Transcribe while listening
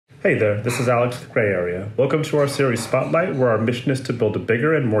Hey there, this is Alex with Gray Area. Welcome to our series Spotlight, where our mission is to build a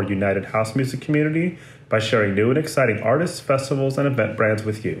bigger and more united house music community by sharing new and exciting artists, festivals, and event brands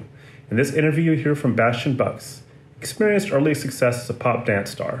with you. In this interview, you hear from Bastian Bucks, experienced early success as a pop dance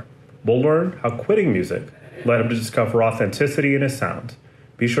star. We'll learn how quitting music led him to discover authenticity in his sound.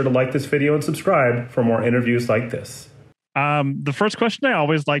 Be sure to like this video and subscribe for more interviews like this. The first question I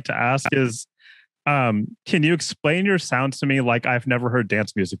always like to ask is, can you explain your sound to me like I've never heard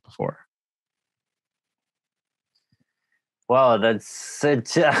dance music before? Wow, that's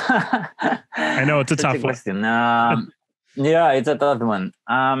such a I know it's a tough question. Yeah, it's a tough one.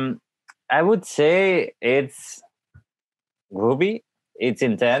 I would say it's groovy, it's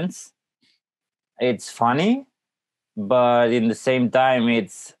intense, it's funny, but in the same time,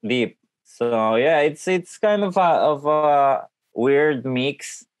 it's deep. So yeah, it's kind of a weird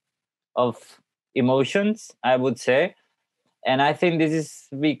mix of emotions, I would say. And I think this is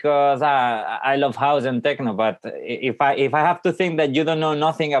because I love house and techno. But if I have to think that you don't know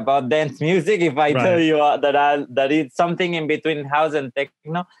nothing about dance music, if I tell you that it's something in between house and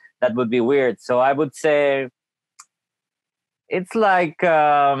techno, that would be weird. So I would say it's like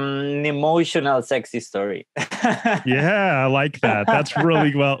an emotional, sexy story. Yeah, I like that. That's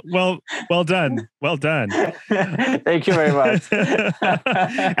really well done. Well done. Thank you very much.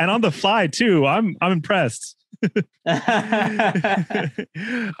 And on the fly too. I'm impressed.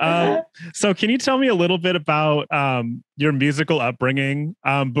 So can you tell me a little bit about your musical upbringing?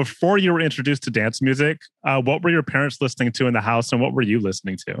 Before you were introduced to dance music, what were your parents listening to in the house, and what were you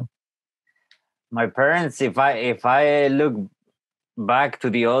listening to? My parents, if I look back to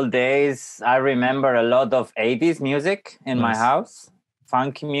the old days, I remember a lot of 80s music in my house,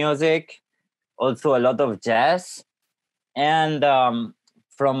 funky music, also a lot of jazz. And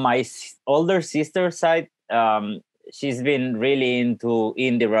from my older sister's side, she's been really into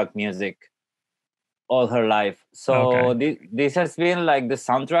indie rock music all her life. So this has been like the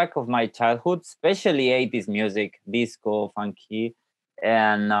soundtrack of my childhood, especially 80s music, disco, funky.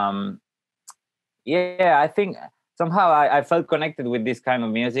 And I think somehow I felt connected with this kind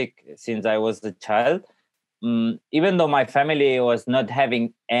of music since I was a child. Even though my family was not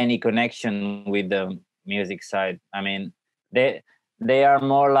having any connection with the music side. I mean, they are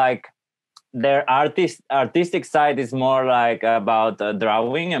more like, their artistic side is more like about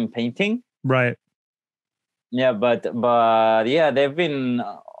drawing and painting. Right. Yeah, but yeah, they've been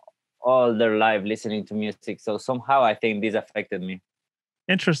all their life listening to music. So somehow I think this affected me.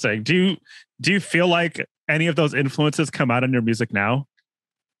 Interesting. Do you feel like any of those influences come out in your music now?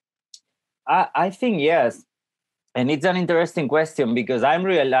 I think yes. And it's an interesting question because I'm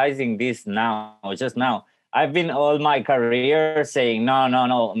realizing this now, just now. I've been all my career saying,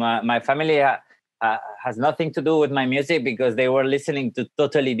 no. My family has nothing to do with my music because they were listening to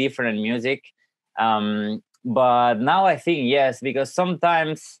totally different music. But now I think yes, because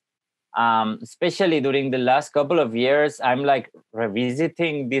sometimes, especially during the last couple of years, I'm like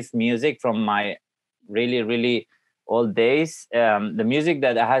revisiting this music from my really, really old days. The music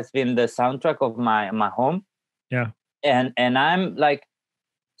that has been the soundtrack of my home. Yeah. And I'm like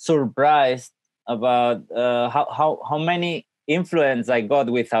surprised about how many influence I got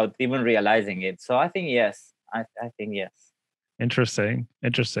without even realizing it. So I think yes. I think yes. Interesting.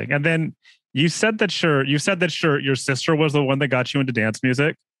 And then you said that your sister was the one that got you into dance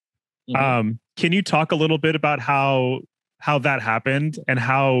music. Mm-hmm. Can you talk a little bit about how that happened and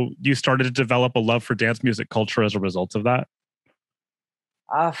how you started to develop a love for dance music culture as a result of that?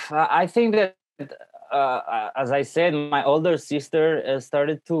 I think that as I said, my older sister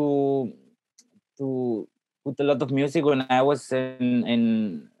started to put a lot of music when I was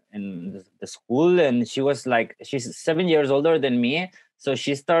in the school, and she's 7 years older than me, so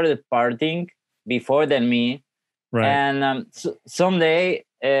she started partying before than me. Right. And someday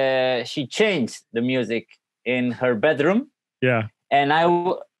she changed the music in her bedroom. Yeah. And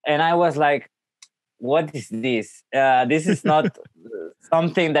I was like, what is this? This is not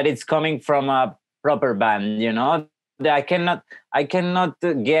something that is coming from a proper band, you know. I cannot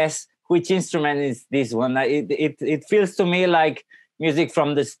guess which instrument is this one. It feels to me like music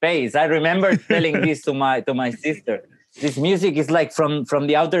from the space. I remember telling this to my sister. This music is like from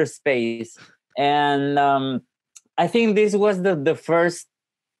the outer space. And I think this was the first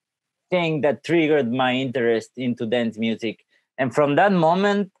thing that triggered my interest into dance music. And from that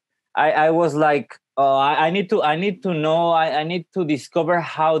moment, I was like, oh, I need to know, I need to discover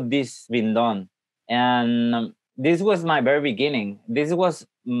how this been done. And this was my very beginning. This was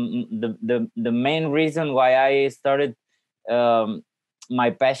the main reason why I started my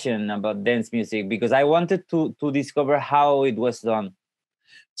passion about dance music, because I wanted to discover how it was done.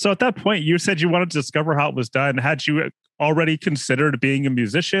 So at that point, you said you wanted to discover how it was done. Had you already considered being a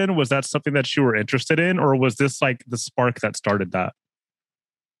musician? Was that something that you were interested in, or was this like the spark that started that?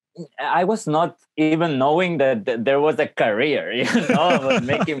 I was not even knowing that there was a career, about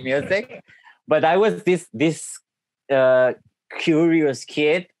making music. But I was this uh, curious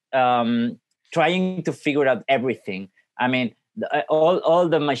kid, trying to figure out everything. I mean, all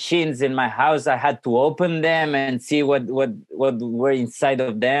the machines in my house, I had to open them and see what were inside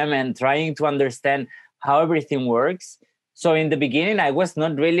of them, and trying to understand how everything works. So in the beginning, I was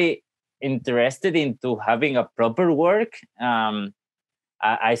not really interested into having a proper work.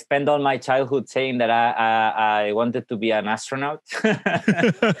 I spent all my childhood saying that I wanted to be an astronaut.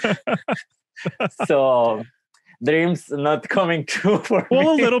 So dreams not coming true for me.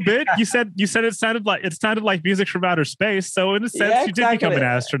 Well, a little bit. You said it sounded like music from outer space. So in a sense, Yeah, you did become an exactly.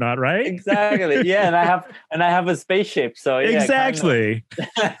 astronaut, right? Exactly. Yeah, and I have a spaceship. So yeah, Exactly.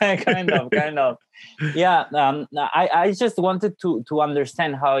 kind of. Yeah. I just wanted to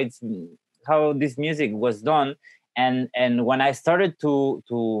understand how this music was done, and when I started to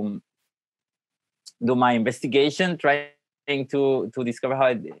do my investigation, trying to discover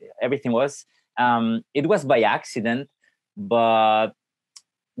how everything was. It was by accident, but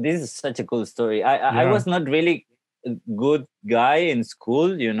this is such a cool story. I Yeah. was not really a good guy in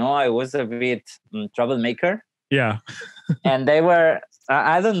school. I was a bit troublemaker, Yeah. and they were.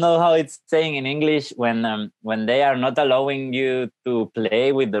 I don't know how it's saying in English when they are not allowing you to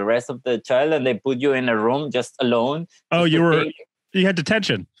play with the rest of the child and they put you in a room just alone. Oh, just you had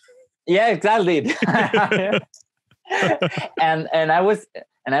detention. Yeah, exactly. and I was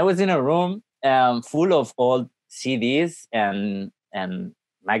in a room full of old CDs and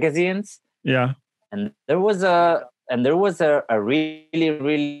magazines, Yeah. and there was a really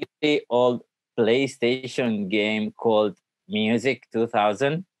really old PlayStation game called Music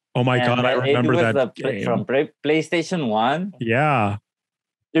 2000, Oh my and God, I it remember was that from game. PlayStation 1. Yeah,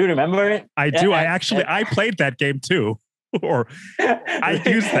 Do you remember it? I do. I played that game too, or I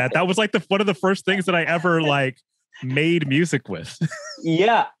used that. That was like one of the first things that I ever like made music with.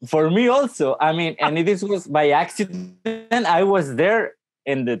 Yeah, for me also. I mean, and this was by accident. I was there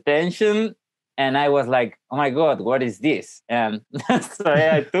in detention, and I was like, "Oh my God, what is this?" And so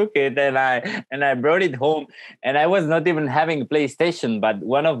I took it and I brought it home. And I was not even having a PlayStation, but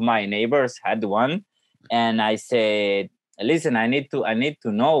one of my neighbors had one, and I said, "Listen, I need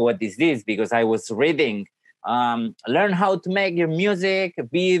to know what is this, because I was reading." Learn how to make your music,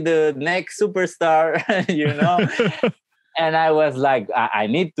 be the next superstar, and I was like, I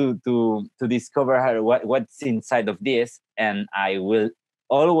need to discover what's inside of this, and I will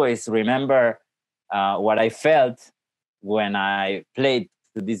always remember what I felt when I played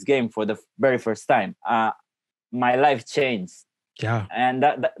this game for the very first time. My life changed, Yeah. and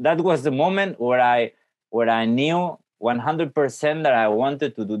that was the moment where I knew 100% that I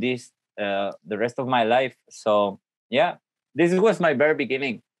wanted to do this the rest of my life. So yeah, this was my very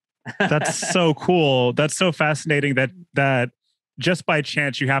beginning. That's so cool. That's so fascinating that just by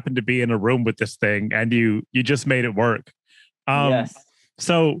chance you happened to be in a room with this thing and you just made it work. Um Yes.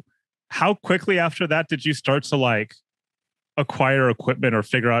 so how quickly after that did you start to like acquire equipment or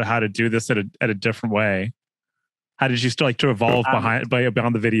figure out how to do this at a different way? How did you start like to evolve Um,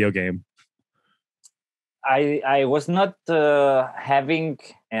 beyond the video game? I was not having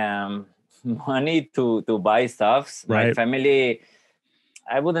money to buy stuffs. My Right. family,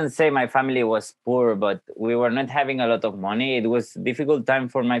 I wouldn't say my family was poor, but we were not having a lot of money. It was difficult time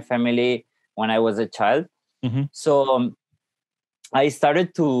for my family when I was a child. Mm-hmm. So I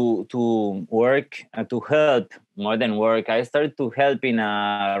started to work, to help more than work. I started to help in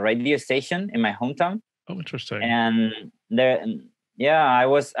a radio station in my hometown, Oh, interesting. and there, yeah, I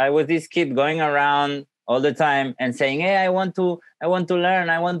was this kid going around all the time and saying, "Hey, I want to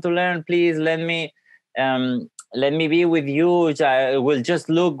learn, please let me be with you. I will just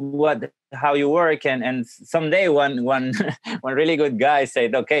look how you work." And someday one one really good guy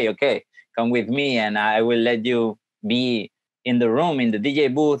said, "Okay, come with me, and I will let you be in the room, in the DJ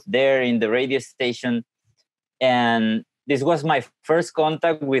booth there in the radio station." And this was my first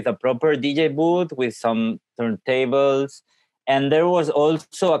contact with a proper DJ booth with some turntables, and there was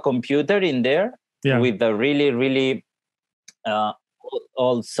also a computer in there Yeah. with a really really uh,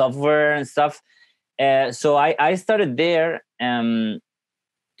 old software and stuff. So I started there to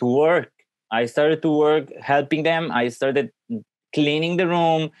work. I started to work helping them. I started cleaning the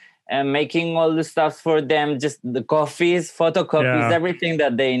room and making all the stuff for them, just the coffees, photocopies, Yeah. everything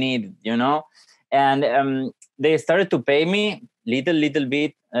that they need. And they started to pay me little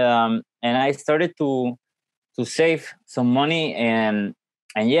bit, and I started to save some money, and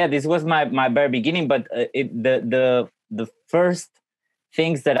and yeah, this was my very beginning. But the first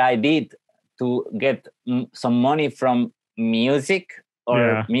things that I did to get some money from music or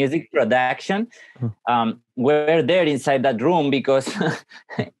Yeah. music production were there inside that room, because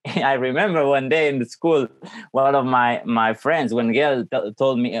I remember one day in the school, one of my friends, when Gail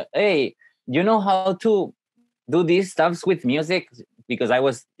told me, "Hey, you know how to do these stuffs with music?" Because I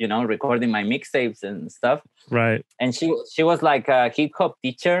was, recording my mixtapes and stuff. Right. And she was like a hip hop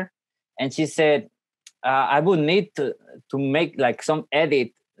teacher, and she said, I would need to make like some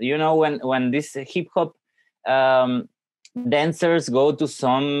edit. When this hip hop um, dancers go to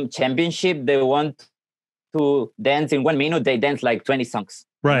some championship, they want to dance in 1 minute. They dance like 20 songs.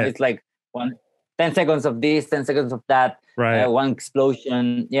 Right. It's like 10 seconds of this, 10 seconds of that, Right. one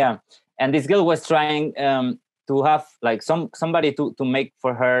explosion. Yeah, and this girl was trying to have like somebody to make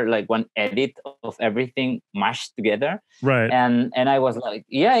for her like one edit of everything mashed together. Right. And I was like,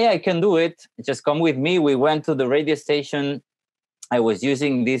 yeah, I can do it. Just come with me. We went to the radio station. I was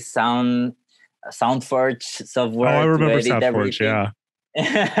using this SoundForge Oh, I software to remember edit SoundForge. everything. Yeah.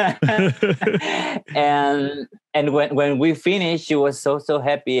 and when we finished, she was so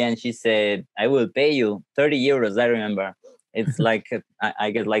happy, and she said, "I will pay you 30 euros." I remember it's like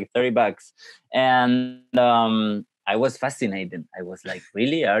I get like $30, and I was fascinated. I was like,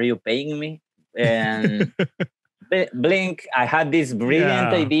 "Really? Are you paying me?" And blink, I had this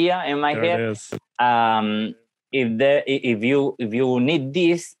brilliant Yeah. idea in my There it head. is. If you need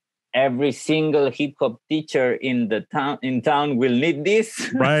this, every single hip hop teacher in town will need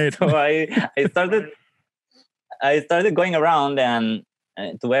this. Right. So I started going around and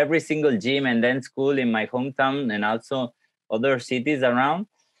to every single gym and dance school in my hometown, and also other cities around,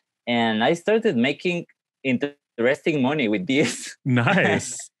 and I started making interesting money with this.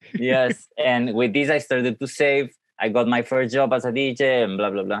 Nice. Yes, and with this I started to save. I got my first job as a DJ and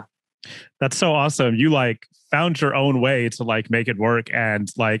blah blah blah. That's so awesome. You like found your own way to like make it work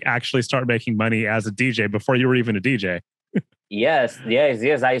and like actually start making money as a DJ before you were even a DJ. Yes.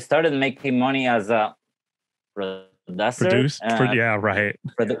 I started making money as a producer. Yeah, right.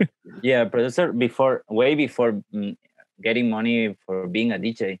 Producer way before getting money for being a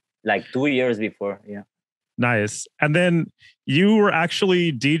DJ, like 2 years before. Yeah. Nice. And then you were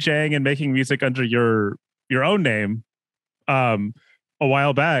actually DJing and making music under your own name um a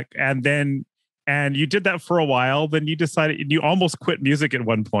while back, and you did that for a while, then you decided you almost quit music at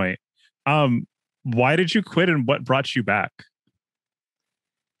one point. Why did you quit, and what brought you back?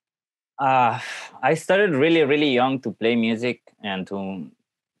 I started really, really young to play music and to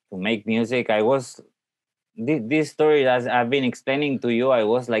make music. I was this story, as I've been explaining to you, I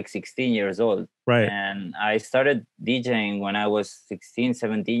was like 16 years old. Right. And I started DJing when I was 16,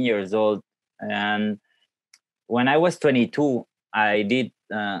 17 years old. And when I was 22, I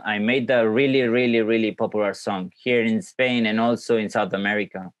made a really, really, really popular song here in Spain and also in South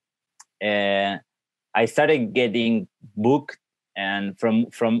America. I started getting booked, and from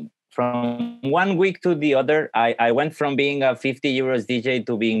 1 week to the other, I went from being a 50 euros DJ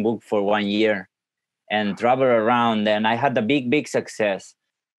to being booked for 1 year and travel around. And I had a big success.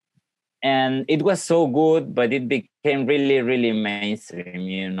 And it was so good, but it became really, really mainstream.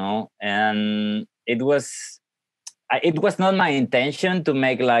 And it was not my intention to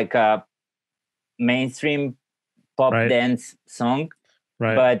make like a mainstream pop Right. dance song.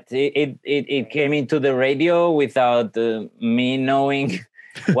 Right. But it came into the radio without me knowing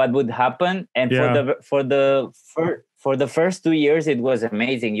what would happen. And Yeah. for the first 2 years, it was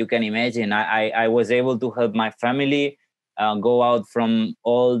amazing. You can imagine. I was able to help my family go out from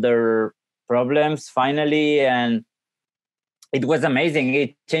all their problems finally, and it was amazing.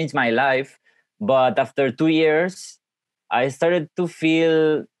 It changed my life. But after 2 years, I started to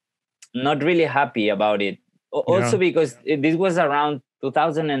feel not really happy about it. Also because this was around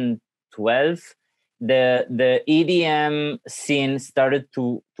 2012. The EDM scene started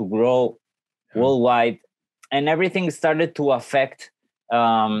to grow worldwide, and everything started to affect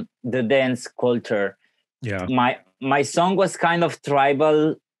the dance culture. Yeah. My song was kind of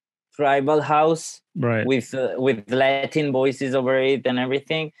tribal house, Right. with Latin voices over it and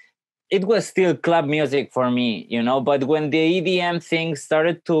everything. It was still club music for me, but when the EDM thing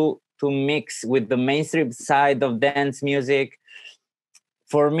started to mix with the mainstream side of dance music,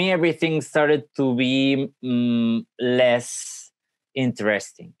 for me everything started to be less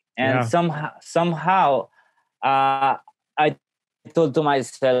interesting. And somehow I told to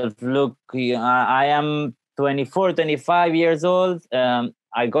myself, look, I am 24, 25 years old.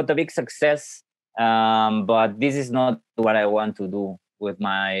 I got a big success, but this is not what I want to do. with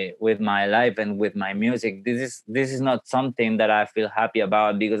my life and with my music. This is not something that I feel happy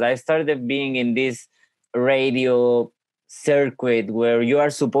about, because I started being in this radio circuit where you are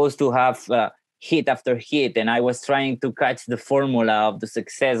supposed to have hit after hit, and I was trying to catch the formula of the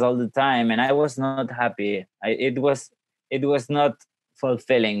success all the time, and I was not happy. It was not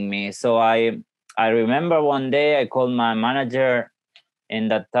fulfilling me. So I remember one day I called my manager in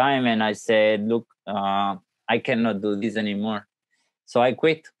that time, and I said, look, I cannot do this anymore. So I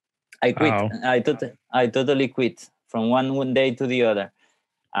quit. Wow. I totally quit from one day to the other.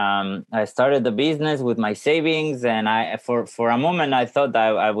 I started the business with my savings, and I for a moment I thought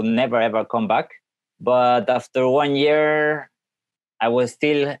I would never ever come back. But after 1 year, I was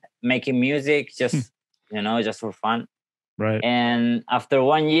still making music, just for fun. Right. And after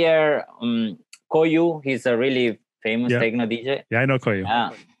 1 year, Koyu, he's a really famous Yeah. techno DJ. Yeah, I know Koyu.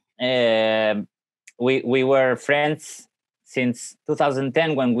 We were friends since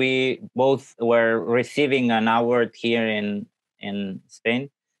 2010, when we both were receiving an award here in Spain.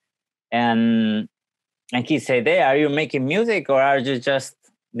 And he said, "Hey, are you making music, or are you just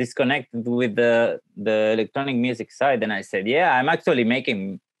disconnected with the electronic music side?" And I said, "Yeah, I'm actually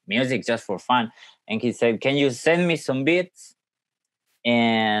making music just for fun." And he said, "Can you send me some beats?"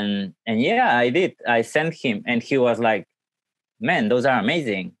 And yeah, I did. I sent him, and he was like, "Man, those are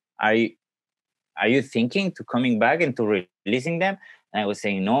amazing. Are you thinking to coming back and to releasing them?" And I was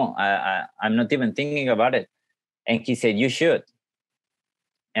saying, "No, I'm not even thinking about it." And he said, "You should."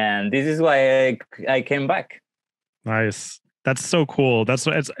 And this is why I came back. Nice. That's so cool.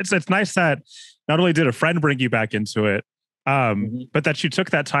 It's nice that not only did a friend bring you back into it, Mhm. but that you took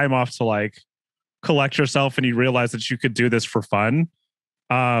that time off to like collect yourself, and you realized that you could do this for fun.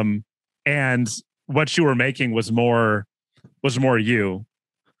 And what you were making was more you.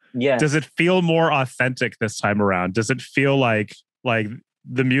 Does it Yes, feel more authentic this time around? Does it feel like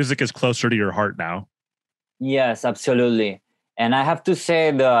the music is closer to your heart now? yes, absolutely. And I have to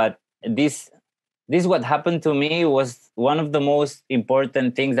say that this what happened to me was one of the most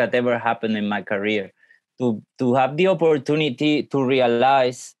important things that ever happened in my career. To have the opportunity to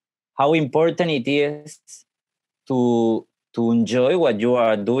realize how important it is to enjoy what you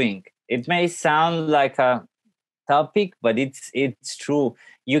are doing. It may sound like a topic, but it's true.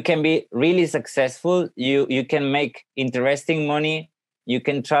 You can be really successful. You can make interesting money. You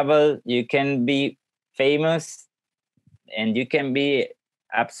can travel. You can be famous, and you can be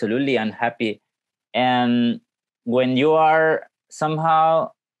absolutely unhappy. And when you are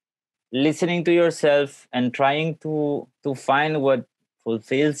somehow listening to yourself and trying to find what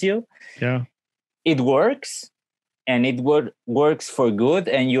fulfills you, Yeah. it works, and it works for good,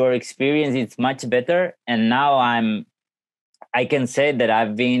 and your experience is much better. And now I can say that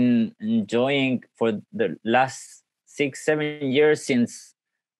I've been enjoying for the last 6 7 years since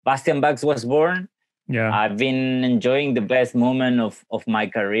Bastian was born. Yeah. I've been enjoying the best moment of my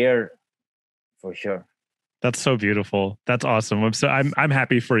career, for sure. That's so beautiful. That's awesome. I'm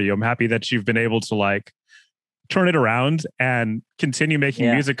happy for you. I'm happy that you've been able to like turn it around and continue making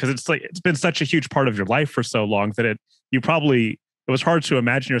Yeah. music, because it's like it's been such a huge part of your life for so long that it was hard to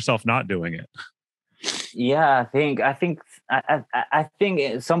imagine yourself not doing it. Yeah, I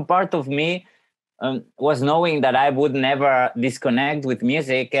think some part of me was knowing that I would never disconnect with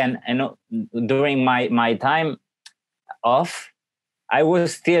music, and during my time off, I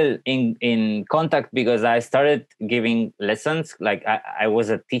was still in contact, because I started giving lessons. Like I was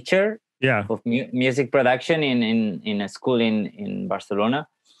a teacher Yeah. of music production in a school in Barcelona,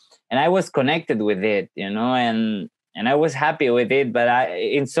 and I was connected with it, and I was happy with it, but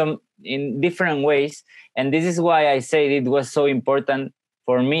in different ways. And this is why I say it was so important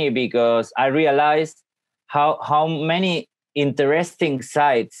for me, because I realized how many interesting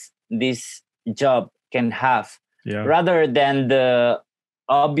sides this job can have, Yeah. rather than the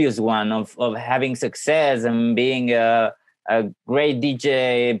obvious one of having success and being a great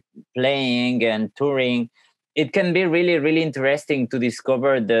DJ, playing and touring. It can be really really interesting to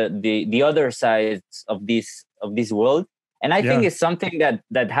discover the other sides of this world. And I think Yeah. it's something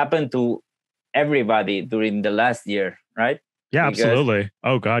that happened to everybody during the last year, right? Yeah, Because absolutely.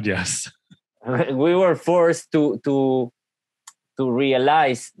 Oh God, yes. we were forced to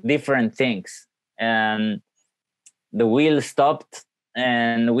realize different things, and the wheel stopped,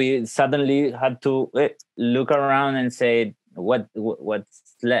 and we suddenly had to look around and say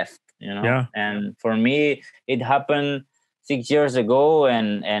what's left. Yeah. And for me, it happened 6 years ago,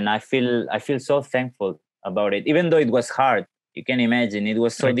 and I feel so thankful about it, even though it was hard. You can imagine it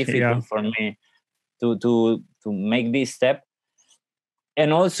was so Okay. Yeah. difficult for me to make this step.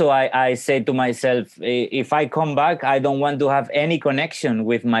 and also I say to myself, if I come back, I don't want to have any connection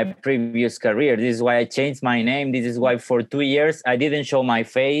with my previous career. This is why I changed my name. This is why for 2 years I didn't show my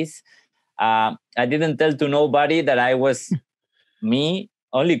face. I didn't tell to nobody that I was me.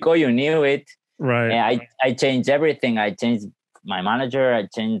 Only Koyu knew it. Right. And I changed everything. I changed my manager. I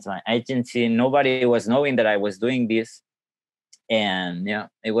changed my agency. Nobody was knowing that I was doing this. And yeah,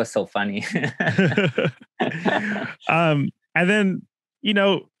 it was so funny. And then, you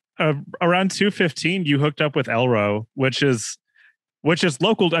know, around 215, you hooked up with Elro, which is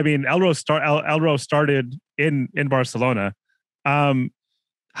local. I mean, Elro started in Barcelona.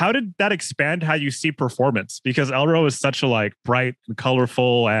 How did that expand how you see performance? Because Elro is such a like bright and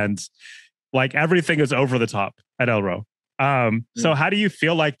colorful, and like everything is over the top at Elro. So how do you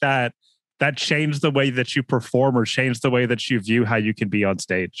feel like that changed the way that you perform, or changed the way that you view how you can be on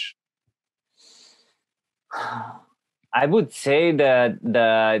stage? I would say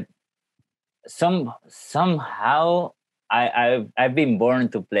that somehow I've been born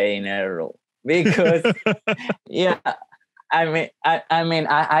to play in Elro, because yeah. I've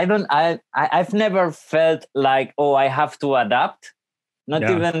never felt like, oh, I have to adapt. Not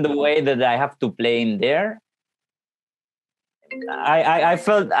even the way that I have to play in there. I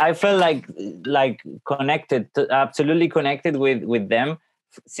felt like connected, absolutely connected with them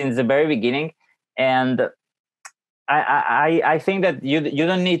since the very beginning, and I think that you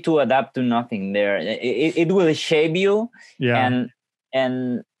don't need to adapt to nothing there. It will shape you, and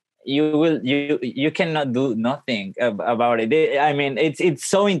you cannot do nothing about it. I mean, it's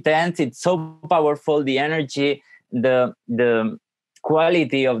so intense, it's so powerful, the energy, the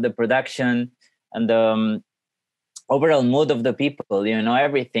quality of the production, and the overall mood of the people,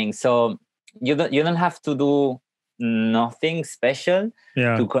 everything. So you don't have to do nothing special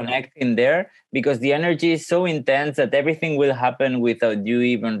to connect in there, because the energy is so intense that everything will happen without you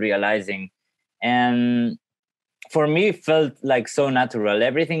even realizing. And for me, it felt like so natural.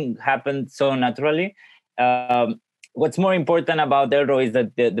 Everything happened so naturally. What's more important about Elro is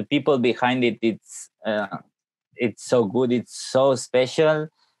that the people behind it, it's so good. It's so special.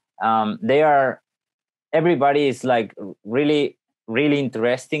 Everybody is like really, really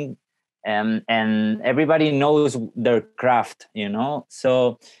interesting. And everybody knows their craft,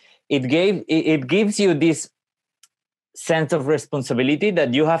 So it gives you this sense of responsibility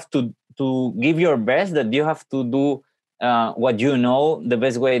that you have to give your best, that you have to do what you know the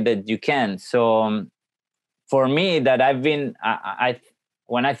best way that you can. So for me, that I've been,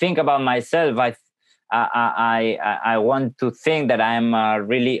 when I think about myself, I want to think that I'm a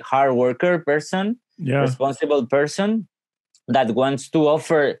really hard worker person, responsible person that wants to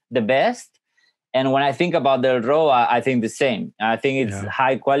offer the best. And when I think about the role, I think the same. I think it's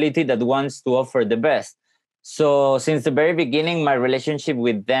high quality that wants to offer the best. So since the very beginning, my relationship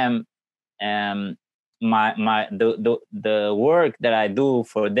with them, the work that I do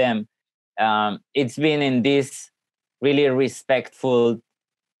for them, it's been in this really respectful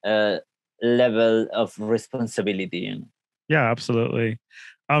level of responsibility. Yeah, absolutely.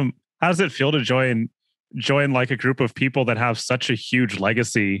 How does it feel to join like a group of people that have such a huge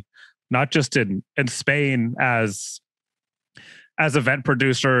legacy, not just in Spain as event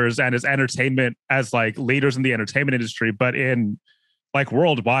producers and as entertainment, as like leaders in the entertainment industry, but in like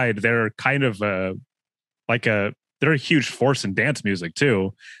worldwide? They're kind of they're a huge force in dance music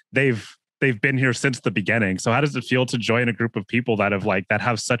too. They've been here since the beginning. So how does it feel to join a group of people that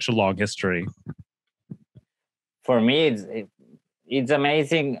have such a long history? For me, it's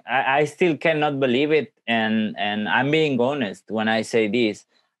amazing. I still cannot believe it, and I'm being honest when I say this.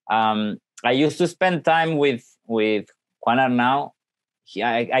 I used to spend time with Juan Arnau.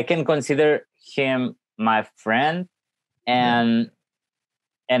 I can consider him my friend, and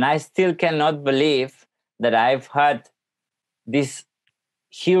I still cannot believe that I've had this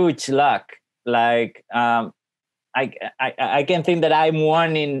huge luck. Like I can think that I'm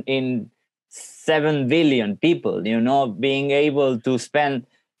one in 7 billion people, being able to spend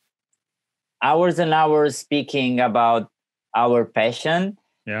hours and hours speaking about our passion.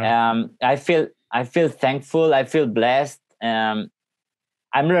 I feel thankful. I feel blessed. I'm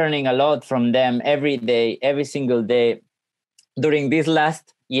learning a lot from them every day, every single day. During this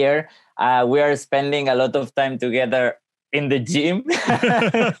last year, we are spending a lot of time together in the gym.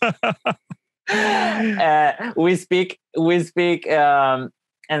 We speak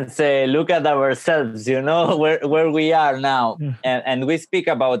and say, look at ourselves, where we are now. And we speak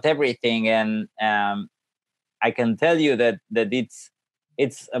about everything. And I can tell you that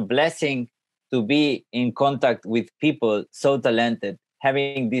it's a blessing to be in contact with people so talented,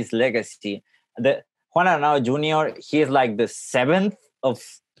 having this legacy. The Juan Arnau Jr., he is like the 7th of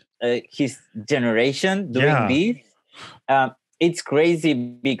his generation doing Yeah. this. It's crazy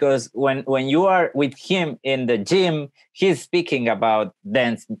because when you are with him in the gym, he's speaking about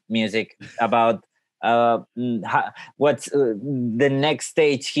dance music, about what's the next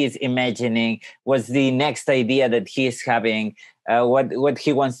stage he's imagining, what's the next idea that he's having, what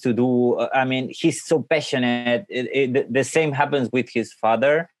he wants to do. I mean, he's so passionate. The same happens with his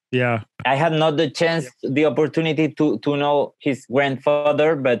father. Yeah. I had not the chance, the opportunity to know his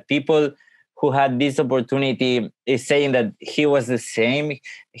grandfather, but people who had this opportunity is saying that he was the same.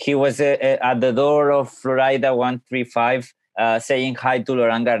 He was at the door of Florida 135, saying hi to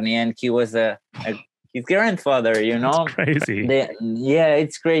Laurent Garnier, and he was his grandfather. You That's know, crazy. yeah,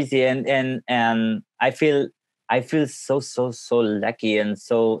 it's crazy, and I feel so lucky and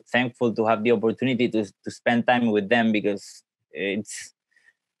so thankful to have the opportunity to spend time with them, because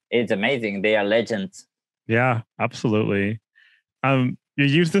it's amazing. They are legends. Yeah, absolutely. You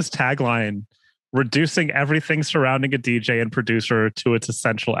use this tagline, reducing everything surrounding a DJ and producer to its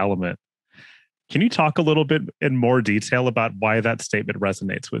essential element. Can you talk a little bit in more detail about why that statement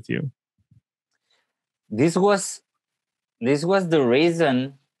resonates with you? This was the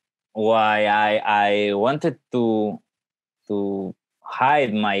reason why I wanted to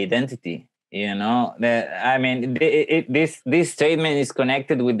hide my identity. You know, I mean, this statement is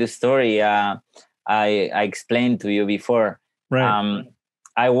connected with the story I explained to you before. Right.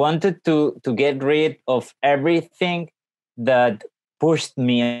 I wanted to get rid of everything that pushed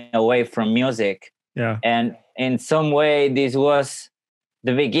me away from music. Yeah. And in some way, this was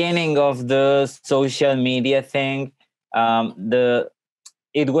the beginning of the social media thing. The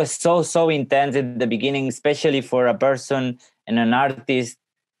It was so intense at the beginning, especially for a person and an artist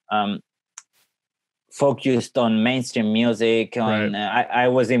um, focused on mainstream music. Right. I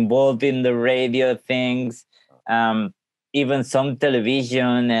was involved in the radio things, um, even some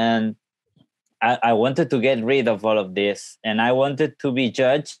television, and I wanted to get rid of all of this, and I wanted to be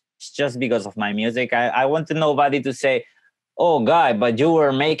judged just because of my music. I wanted nobody to say, "Oh, guy, but you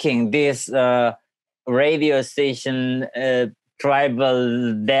were making this radio station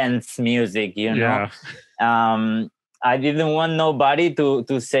tribal dance music," you know. Yeah. I didn't want nobody to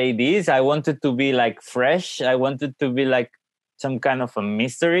say this. I wanted to be like fresh. I wanted to be like some kind of a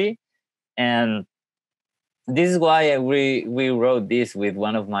mystery, and this is why we wrote this with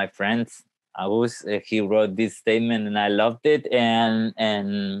one of my friends. He wrote this statement, and I loved it,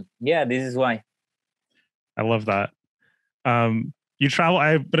 and yeah, this is why. I love that. You travel.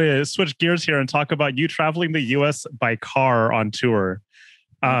 I'm gonna switch gears here and talk about you traveling the U.S. by car on tour.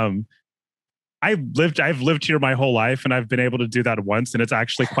 Um, I've lived here my whole life, and I've been able to do that once, and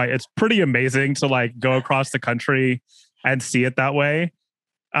it's pretty amazing to like go across the country and see it that way.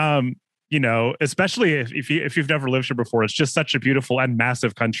 You know, especially if you've never lived here before, it's just such a beautiful and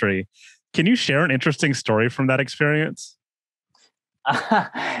massive country. Can you share an interesting story from that experience?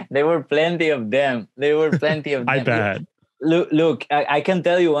 There were plenty of them. There were plenty of I them. bet. Look, I can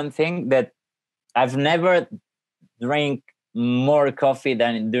tell you one thing, that I've never drank more coffee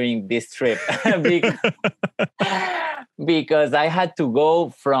than during this trip. because, because I had to go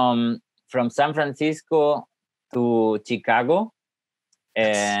from San Francisco to Chicago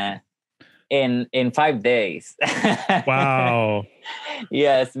uh, in 5 days. Wow.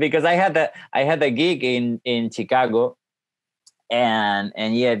 Yes, because I had a gig in Chicago, and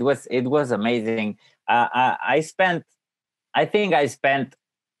yeah, it was amazing. I think I spent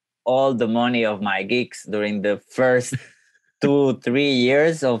all the money of my gigs during the first 2 3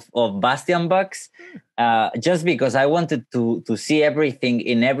 years of Bastian bucks, just because I wanted to see everything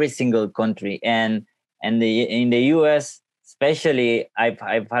in every single country, and in the US especially,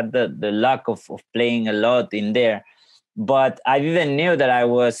 I've had the luck of playing a lot in there, but I didn't know that I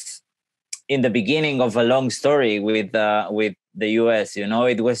was in the beginning of a long story with the US. You know,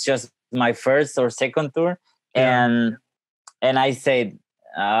 it was just my first or second tour, Yeah. and I said,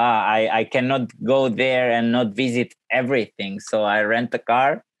 I cannot go there and not visit everything. So I rent a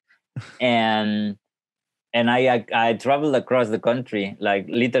car, and I traveled across the country. Like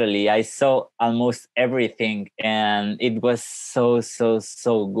literally, I saw almost everything, and it was so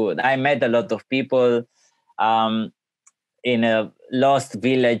good. I met a lot of people um, in a lost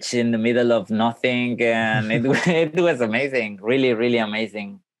village in the middle of nothing, and it was amazing. Really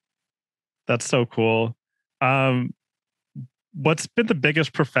amazing. That's so cool. Um, what's been the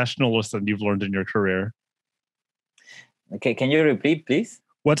biggest professional lesson you've learned in your career? Okay, can you repeat, please?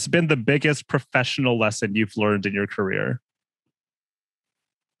 What's been the biggest professional lesson you've learned in your career?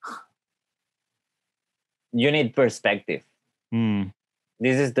 You need perspective. Mm,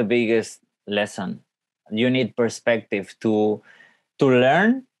 This is the biggest lesson. You need perspective to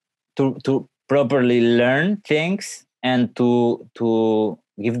learn, to properly learn things, and to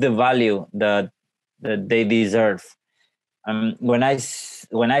give the value that they deserve. When I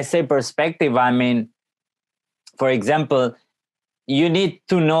say perspective, I mean, for example, you need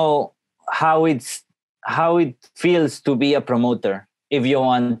to know how it feels to be a promoter if you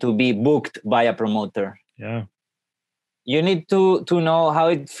want to be booked by a promoter. Yeah. You need to know how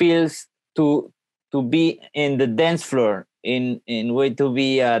it feels to be in the dance floor, in way to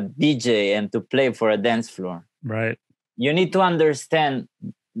be a DJ and to play for a dance floor. Right. You need to understand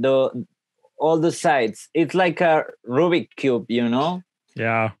the all the sides. It's like a Rubik cube, you know.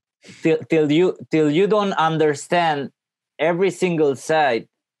 Yeah. Till you don't understand every single side,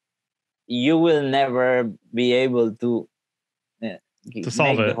 you will never be able to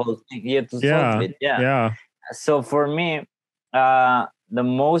solve make the it. whole thing. You have to Yeah. solve it. Yeah. So for me, the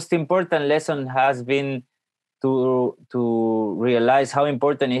most important lesson has been to realize how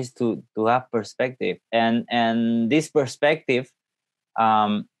important it is to have perspective, and this perspective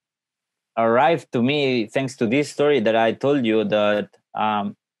um, arrived to me thanks to this story that I told you, that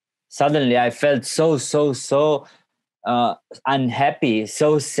suddenly I felt so unhappy,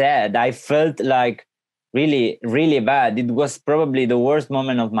 so sad. I felt like really, really bad. It was probably the worst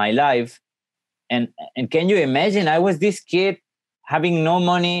moment of my life. And can you imagine? I was this kid having no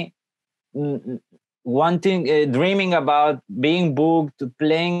money, wanting, dreaming about being booked,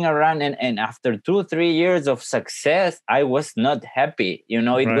 playing around, and after 2 3 years of success, I was not happy. You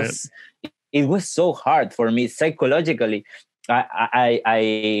know, Right. it was so hard for me psychologically.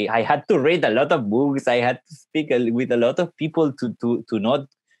 I had to read a lot of books. I had to speak with a lot of people to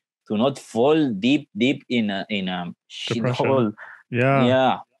not fall deep in a Depression. shithole. Yeah.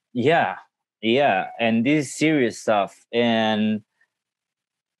 Yeah, yeah, yeah. And this is serious stuff. And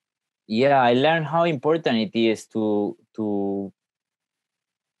yeah, I learned how important it is to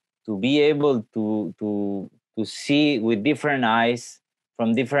be able to see with different eyes,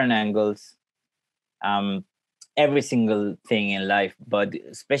 from different angles, um, every single thing in life, but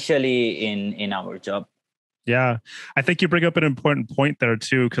especially in our job. Yeah. I think you bring up an important point there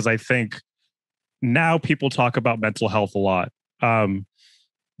too, because I think now people talk about mental health a lot.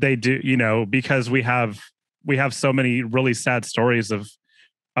 They do, because we have so many really sad stories of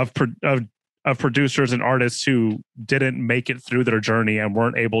pro- of of producers and artists who didn't make it through their journey and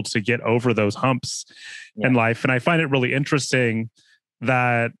weren't able to get over those humps in life. And I find it really interesting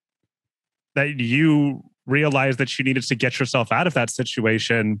that you realized that you needed to get yourself out of that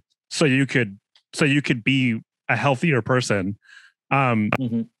situation so you could be a healthier person.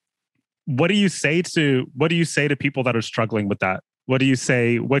 Mhm. What do you say to people that are struggling with that?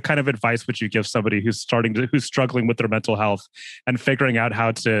 What kind of advice would you give somebody who's struggling with their mental health and figuring out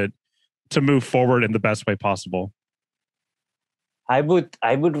how to move forward in the best way possible? I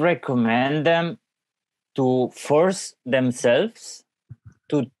would recommend them to force themselves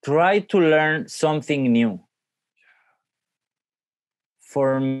to try to learn something new.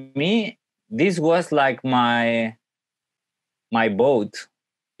 For me, this was like my boat,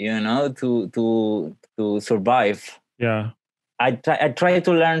 you know, to survive. Yeah. I try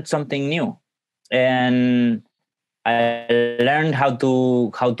to learn something new, and I learned how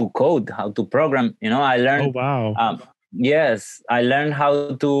to code, how to program. You know, I Oh, learned. wow. Yes, I learned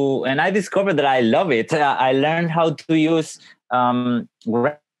how to, and I discovered that I love it. I learned how to use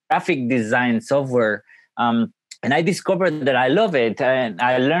graphic design software, and I discovered that I love it. And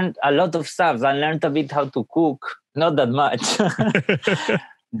I learned a lot of stuff. I learned a bit how to cook, not that much,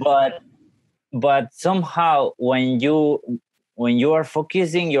 but somehow when you are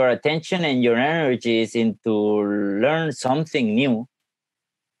focusing your attention and your energies into learn something new,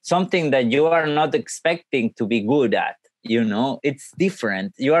 something that you are not expecting to be good at, you know, it's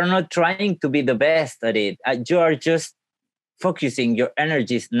different. You are not trying to be the best at it. You are just focusing your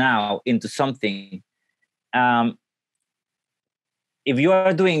energies now into something. um, if you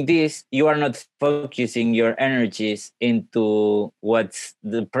are doing this, you are not focusing your energies into what's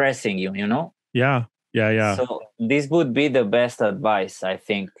depressing you, you know. Yeah. Yeah. Yeah. So this would be the best advice, I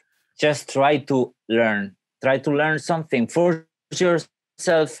think. Just try to learn something, force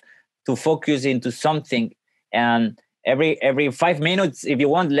yourself to focus into something. And every 5 minutes, if you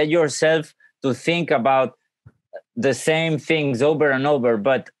want, let yourself to think about the same things over and over,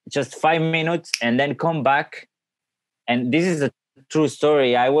 but just 5 minutes, and then come back. And this is a true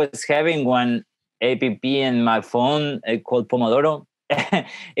story. I was having one app in my phone called Pomodoro.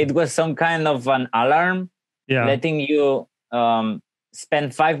 It was some kind of an alarm Yeah. letting you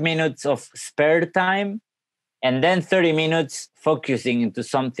spend 5 minutes of spare time and then 30 minutes focusing into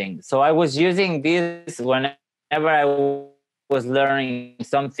something. So I was using this whenever I was was learning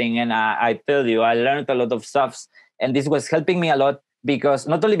something, and I tell you, I learned a lot of stuff, and this was helping me a lot, because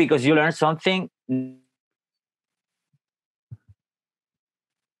not only because you learn something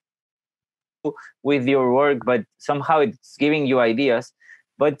with your work, but somehow it's giving you ideas,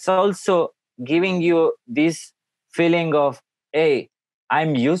 but it's also giving you this feeling of, hey,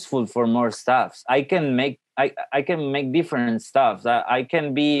 I'm useful for more stuffs. I can make different stuffs. I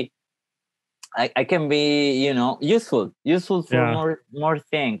can be I can be, useful for Yeah. more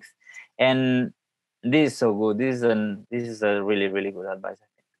things. And this is so good. This is a really, really good advice, I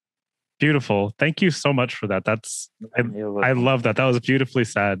Beautiful. Thank you so much for that. think. You're I welcome. love that. That was beautifully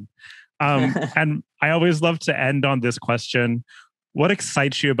said. And I always love to end on this question. What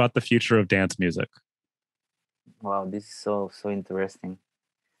excites you about the future of dance music? Wow, this is so interesting.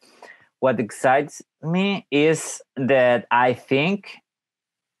 What excites me is that I think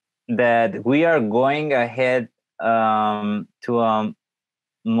that we are going ahead to a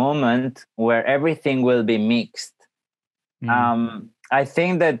moment where everything will be mixed. Mm, I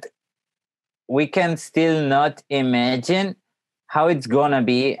think that we can still not imagine how it's gonna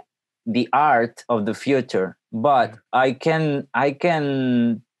be the art of the future, but I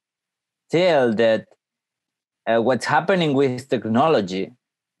can tell that what's happening with technology,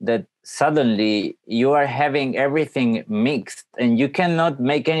 that suddenly you are having everything mixed and you cannot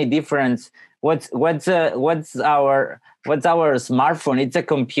make any difference. What's our smartphone? It's a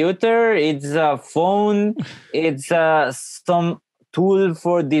computer, it's a phone, it's some tool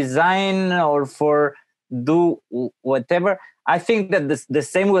for design or for whatever. I think that the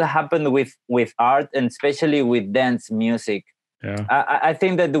same will happen with art, and especially with dance music. yeah. I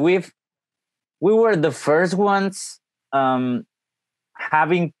think that we were the first ones um,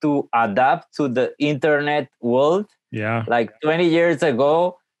 having to adapt to the internet world. Yeah. Like 20 years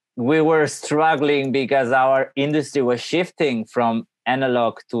ago, we were struggling because our industry was shifting from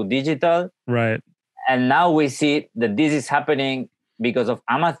analog to digital. Right. And now we see that this is happening because of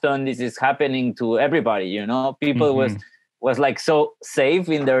Amazon. This is happening to everybody. People Hmm. was like so safe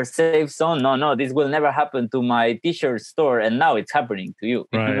in their safe zone. No, this will never happen to my t-shirt store, and now it's happening to you.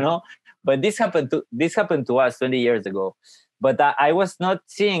 Right. But this happened to us 20 years ago. But I was not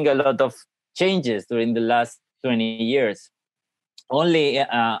seeing a lot of changes during the last 20 years. Only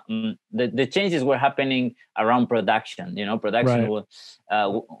the changes were happening around production. Production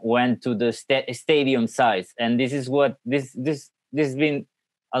Right. went to the stadium size, and this is what this has been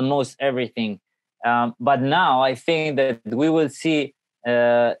almost everything. But now I think that we will see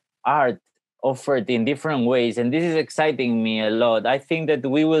art offered in different ways, and this is exciting me a lot. I think that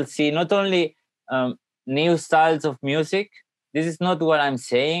we will see not only new styles of music. This is not what I'm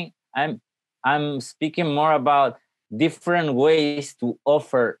saying. I'm speaking more about different ways to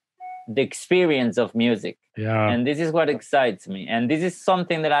offer the experience of music. Yeah. And this is what excites me, and this is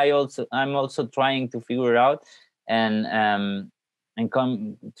something that I'm also trying to figure out, and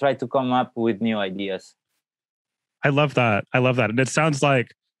try to come up with new ideas. I love that. I love that. And it sounds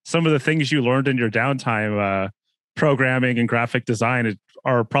like some of the things you learned in your downtime, programming and graphic design,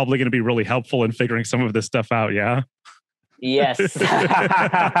 are probably going to be really helpful in figuring some of this stuff out. Yeah. Yes.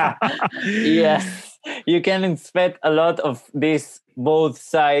 Yes, you can expect a lot of these both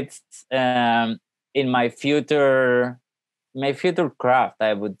sides in my future craft,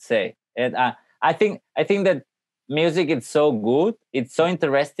 I would say. And I think that music is so good, it's so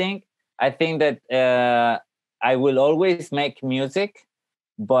interesting. I think that I will always make music,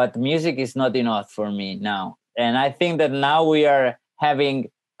 but music is not enough for me now. And I think that now we are having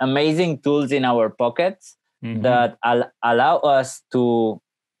amazing tools in our pockets Hmm. that allow us to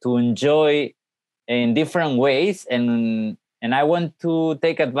enjoy in different ways, and I want to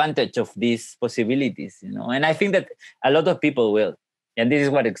take advantage of these possibilities, and I think that a lot of people will, and this is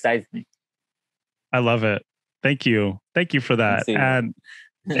what excites me. I love it. Thank you. Thank you for that. Thanks to you. And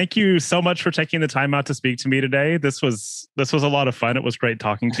thank you so much for taking the time out to speak to me today. This was a lot of fun. It was great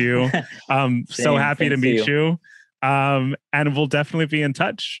talking to you. So Same, happy to thanks to meet you. you. And we'll definitely be in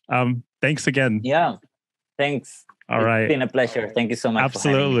touch. Thanks again. Yeah, thanks. All It's right. been a pleasure. Thank you so much for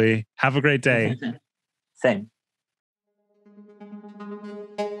having me. Absolutely. Have a great day. Same.